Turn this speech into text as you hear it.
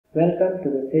Welcome to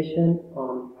the session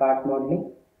on part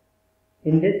modeling.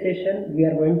 In this session, we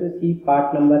are going to see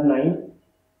part number 9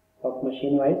 of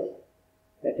machine wise,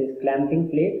 that is clamping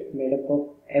plate made up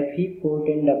of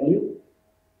Fe410W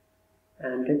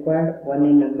and required 1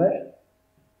 in number.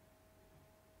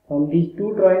 From these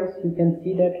two drawings, you can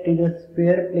see that it is a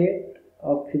square plate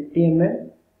of 50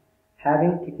 mm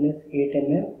having thickness 8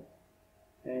 mm,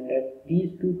 and at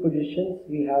these two positions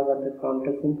we have got the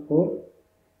countersink hole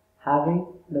having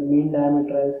the mean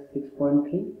diameter as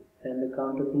 6.3 and the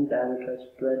countersink diameter as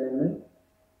 12 mm,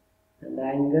 and the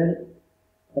angle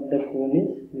of the cone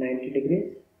is 90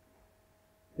 degrees.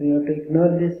 We have to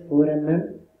ignore this 4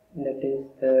 mm, that is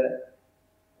the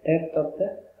depth of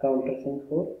the countersink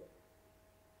hole.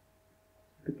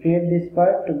 To create this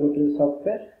part, to go to the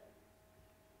software,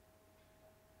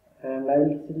 and I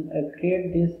will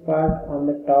create this part on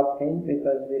the top plane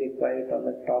because we require it on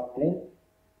the top plane.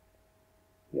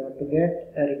 You have to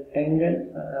get a rectangle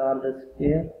or the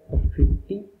square of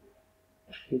 50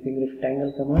 using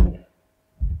rectangle command.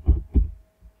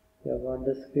 You have got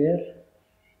the square,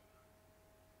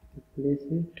 place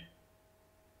it,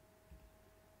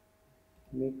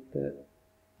 make the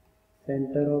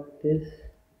center of this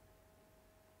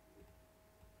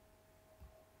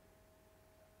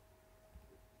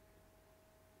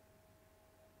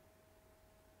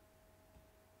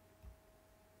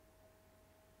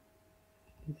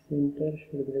center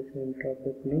should be the center of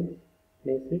the plane.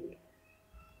 Place it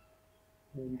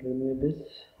and remove this.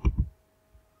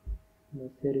 Now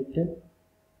say written.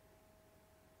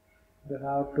 You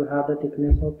have to have the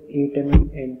thickness of 8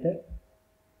 mm. Enter.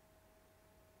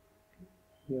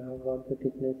 You have got the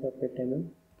thickness of 8 mm.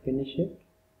 Finish it.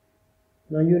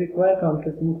 Now you require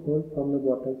countersink hole from the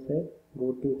bottom side.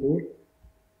 Go to hole.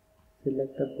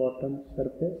 Select the bottom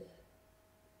surface.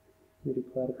 You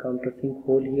require countersink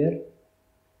hole here.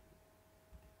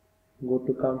 Go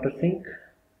to countersink.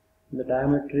 The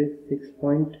diameter is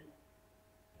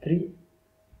 6.3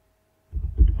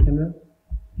 mm.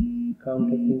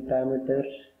 Countersink diameter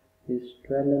is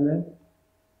 12 mm.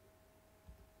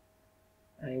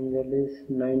 Angle is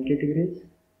 90 degrees.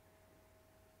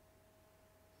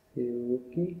 Say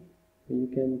OK. You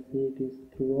can see it is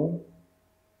through on.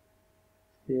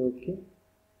 Say OK.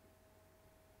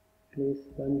 Place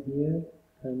one here,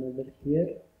 another here.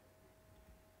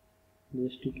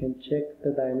 Just you can check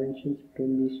the dimensions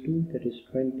between these two, that is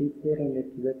 24 and it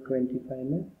is at 25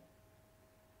 mm.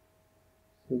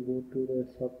 So go to the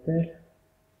software,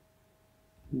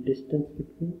 distance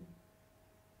between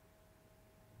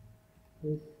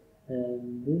this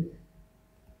and this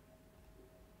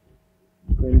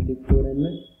 24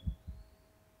 mm.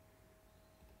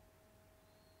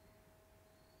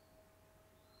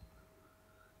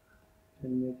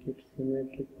 And make it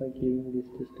symmetric by giving this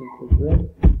distance as well.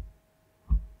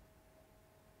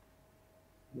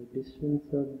 The distance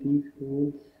of these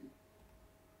holes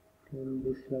from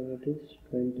this line it is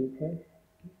 25.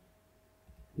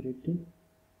 Written.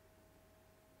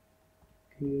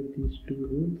 Clear these two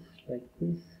holes like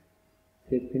this.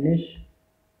 Say finish.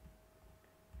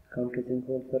 Countersink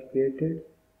holes are created.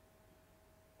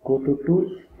 Go to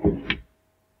tools.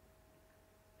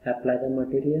 Apply the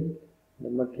material. The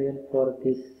material for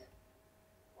this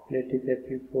plate is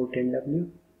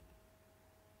Fe410W.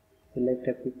 Select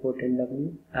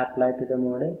Fe410W, apply to the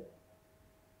model,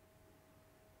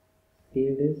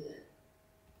 save this,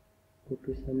 go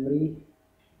to summary,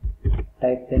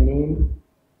 type the name,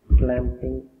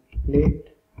 clamping plate,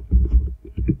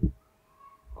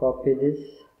 copy this,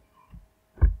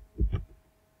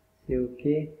 say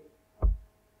OK,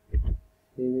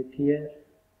 save it here,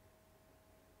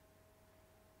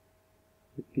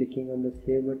 clicking on the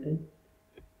save button,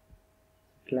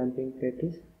 clamping plate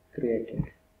is created.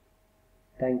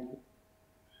 Thank you.